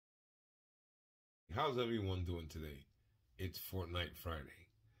How's everyone doing today? It's Fortnite Friday.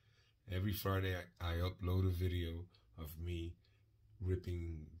 Every Friday I upload a video of me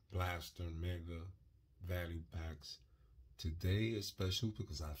ripping blaster mega value packs. Today is special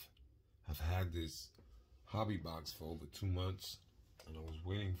because I've had this hobby box for over 2 months and I was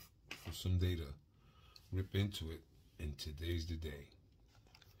waiting for some day to rip into it, and today's the day.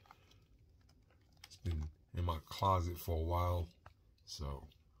 It's been in my closet for a while, so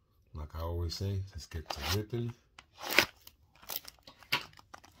like I always say, let's get to ripping.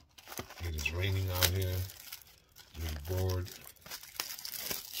 It is raining out here. I'm bored.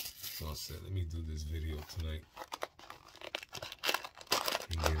 So I said, let me do this video tonight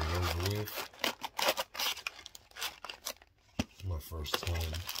and get it over with. My first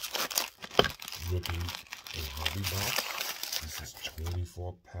time ripping a hobby box. This is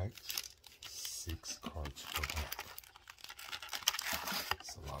 24 packs, 6 cards per pack.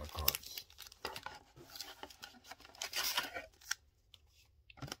 It's a lot of cards.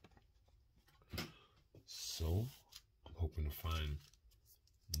 So, I'm hoping to find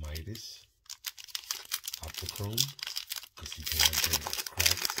Midas, Optichrome, because you can get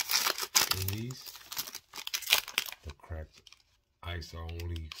cracks in these. The cracked ice are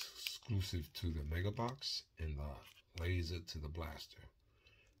only exclusive to the mega box, and the laser to the blaster.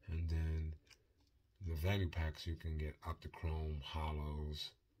 And then the value packs, you can get Optichrome, Holos,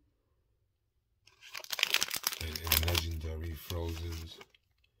 and legendary Frozens.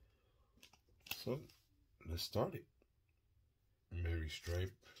 So, let's start it. Mary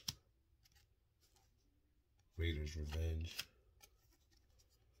Stripe, Raider's Revenge,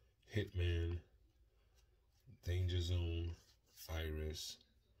 Hitman, Danger Zone, Iris,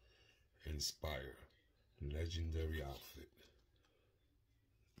 Inspire, legendary outfit.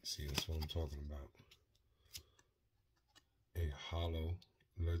 See, that's what I'm talking about. A holo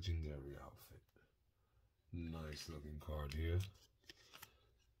legendary outfit. Nice looking card here.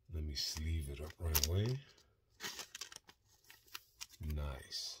 Let me sleeve it up right away.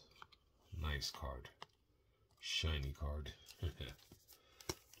 Nice card. Shiny card.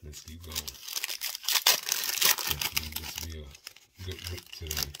 Let's keep going. Definitely this will be a good rip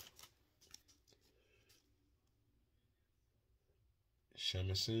today.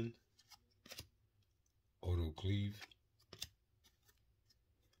 Shamisen, Auto Cleave,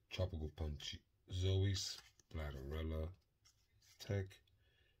 Tropical Punch, Zoe, Splatterella, Tech,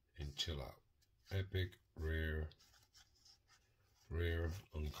 and Chill Out. Epic, rare,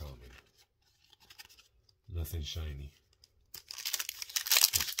 uncommon. Nothing shiny.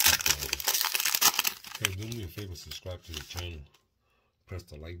 Let's keep going. Hey, do me a favor, subscribe to the channel, press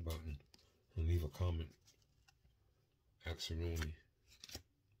the like button, and leave a comment. Axeroni,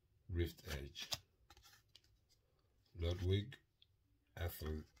 Rift Edge, Ludwig,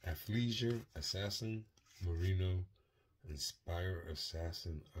 Athleisure Assassin, Merino, Inspire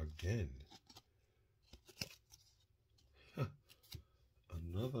Assassin again.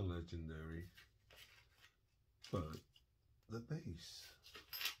 Another legendary, but the base.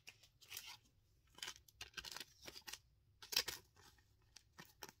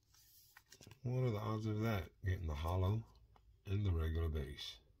 What are the odds of that? Getting the holo and the regular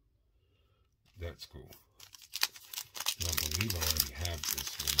base. That's cool. And I believe I already have this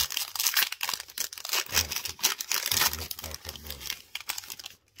one. I have to look back at my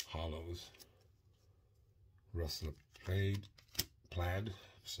holos. Rustler Plaid,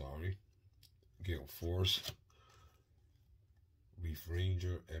 sorry. Gale Force. Reef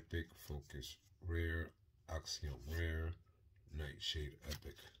Ranger, Epic, Focus, Rare, Axiom Rare, Nightshade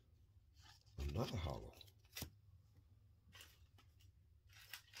Epic. Another holo.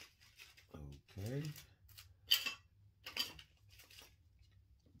 Okay.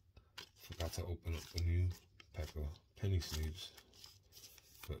 Forgot to open up a new pack of penny sleeves,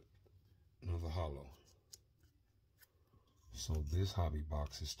 but another holo. So this hobby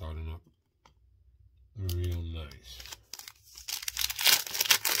box is starting up real nice.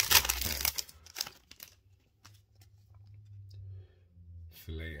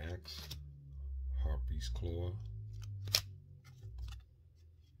 Fillet Axe, Harpy's Claw,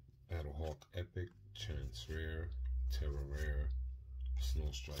 Battlehawk Epic, Chance Rare, Terra Rare,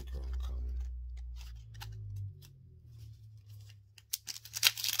 Snow Striker Uncommon.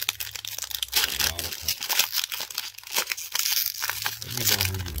 A lot of cards. Let me know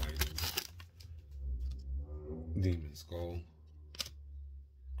who you like. Demon Skull,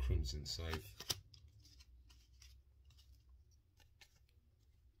 Crimson Scythe,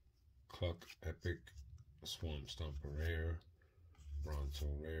 Cluck Epic, Swamp Stomper Rare, Bronto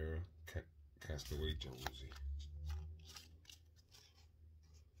Rare, Castaway Jonesy.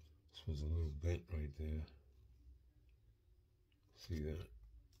 This was a little bent right there. See that?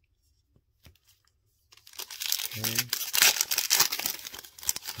 Okay.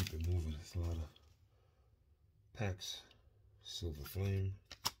 Keep it moving. There's a lot of packs. Silver Flame.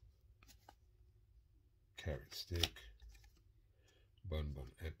 Carrot Stick. Bun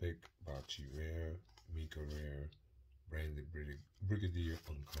Bun Epic. Bachi Rare. Mika Rare. Branded Brigadier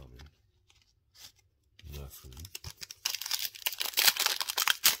Uncommon. Nothing.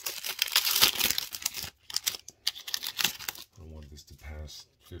 I want this to pass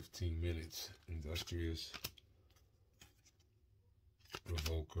 15 minutes. Industrious.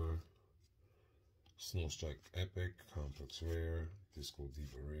 Revoker. Snow Strike Epic. Complex Rare. Disco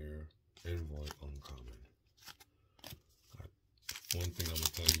Diva Rare. Envoy Uncommon. One thing I'm going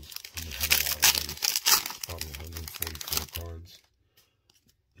to tell you, I'm going to have a lot of these. Probably 144 cards.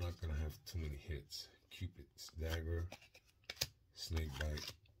 Not going to have too many hits. Cupid's Dagger. Snakebite.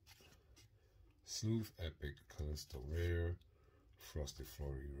 Sleuth Epic. Callisto Rare. Frosted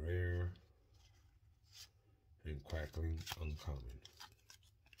Flurry Rare. And Quackling Uncommon.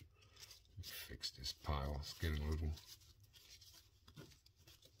 Fix this pile. It's getting a little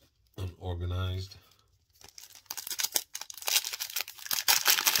unorganized.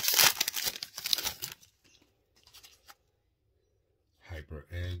 Hyper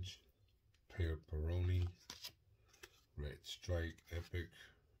Edge, Pear Peroni, Red Strike Epic,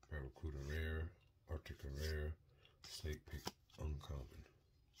 Barracuda Rare, Arctica Rare, Snake Pick Uncommon.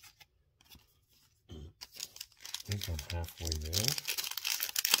 I think I'm halfway there.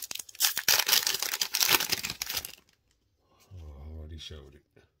 Oh, I already showed it.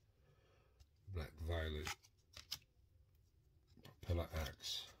 Black Violet, Propeller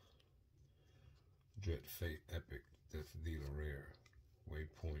Axe, Dread Fate Epic, Death Dealer Rare,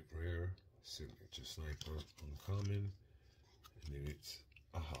 Waypoint Rare, Signature Sniper Uncommon, and then it's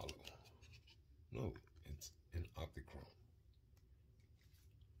a Holo. No, it's an Optichrome.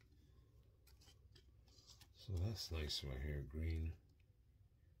 So that's nice right here, green.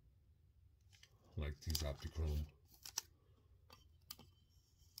 I like these Optichrome.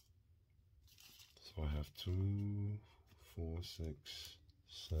 So I have 2, 4, 6,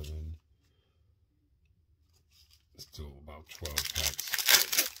 7. Still about 12 packs.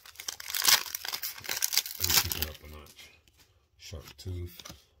 Let me keep it up a notch. Shark Tooth,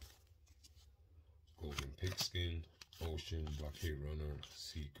 Golden Pigskin, Ocean, Blockade Runner,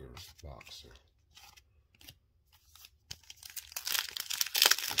 Seeker, Boxer.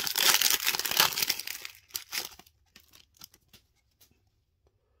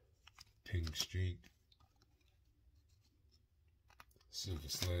 Pink Streak, Silver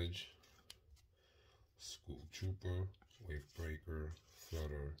Sledge, School Trooper, Wave Breaker,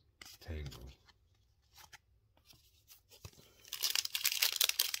 Flutter, Tango.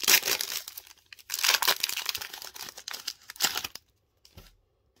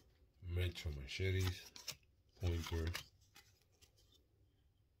 Metro Machetes, Pointer,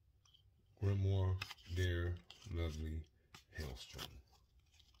 Grimoire, Dare, Lovely, Hailstone.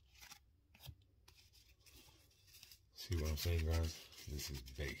 See what I'm saying, guys? This is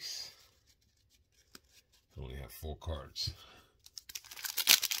base. I only have 4 cards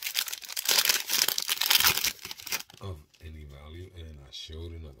of any value, and I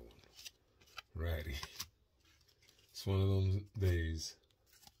showed another one. Righty. It's one of those days.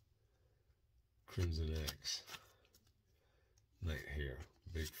 Crimson Axe, Night Hare,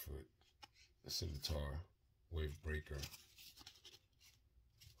 Bigfoot, Scimitar, Wave Breaker,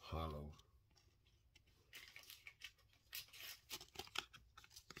 Holo,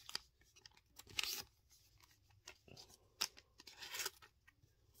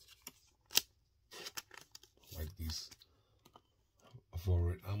 like these.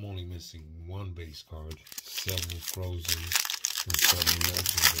 I'm only missing 1 base card, 7 frozen, and 7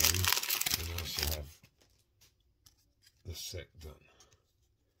 legendary, and I should have the set done.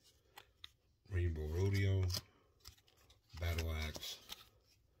 Rainbow Rodeo, Battle Axe,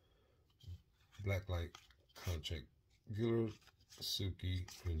 Blacklight Contract Giller, Suki,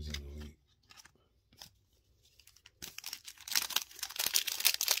 Crimson Elite.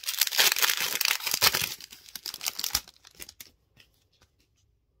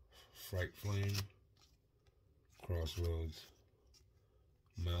 Fright Flame, Crossroads,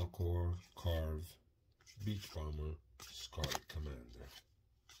 Malcor, Carve, Beach Bomber, Scarlet Commander.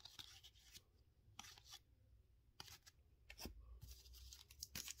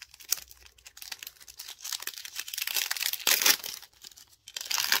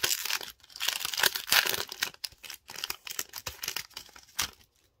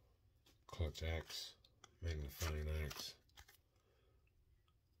 Clutch Axe, Magnifying Axe,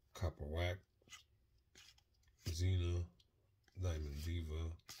 Copper Whack, Xena, Diamond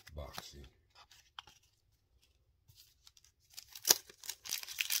Diva, Boxy.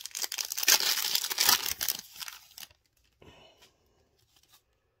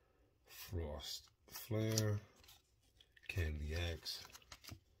 Frost Flare, Candy Axe,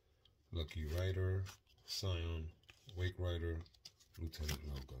 Lucky Rider, Scion, Wake Rider, Lieutenant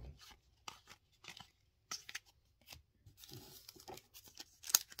Logo.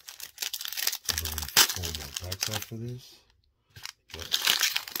 I'm going to pull my packs after this.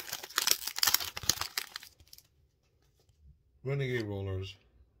 Renegade Rollers,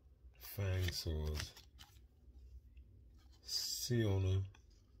 Fang Swords, Siona,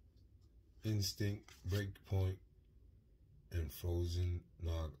 Instinct, Breakpoint, and Frozen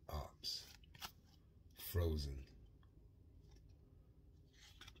Nog Ops. Frozen.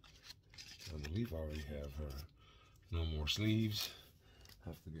 I believe I already have her. No more sleeves.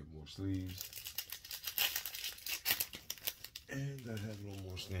 Have to get more sleeves. And I have no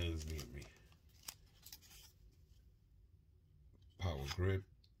more stands near me. Power Grip,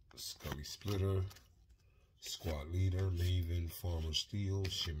 Scully Splitter, Squad Leader, Maven, Farmer Steel,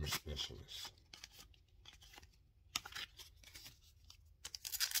 Shimmer Specialist.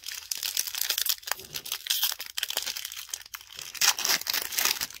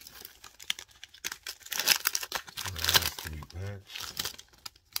 Last 3 packs.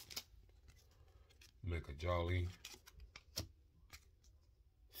 Mecha Jolly,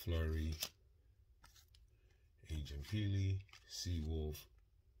 Flurry, Agent Peely, Seawolf,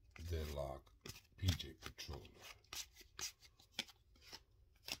 Deadlock, PJ Patroller.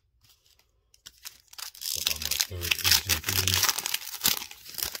 Step on my 3rd Agent Peely.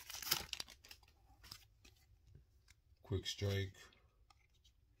 Quick Strike,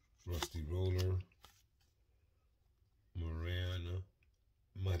 Rusty Roller,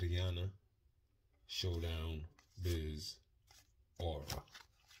 Mariana, Showdown, Biz, Aura.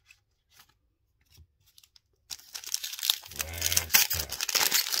 Last pack.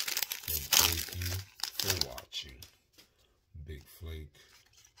 And thank you for watching. Big Flake,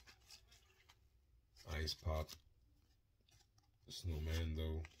 Ice Pop,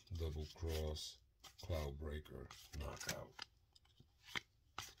 Snowmando, Double Cross, Cloud Breaker, Knockout.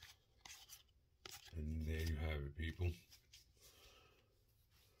 And there you have it, people.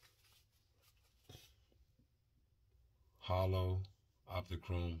 Holo,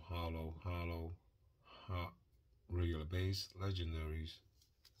 Optichrome, Holo, regular base, legendaries,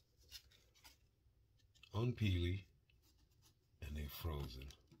 unpeely, and they frozen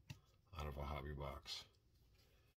out of a hobby box.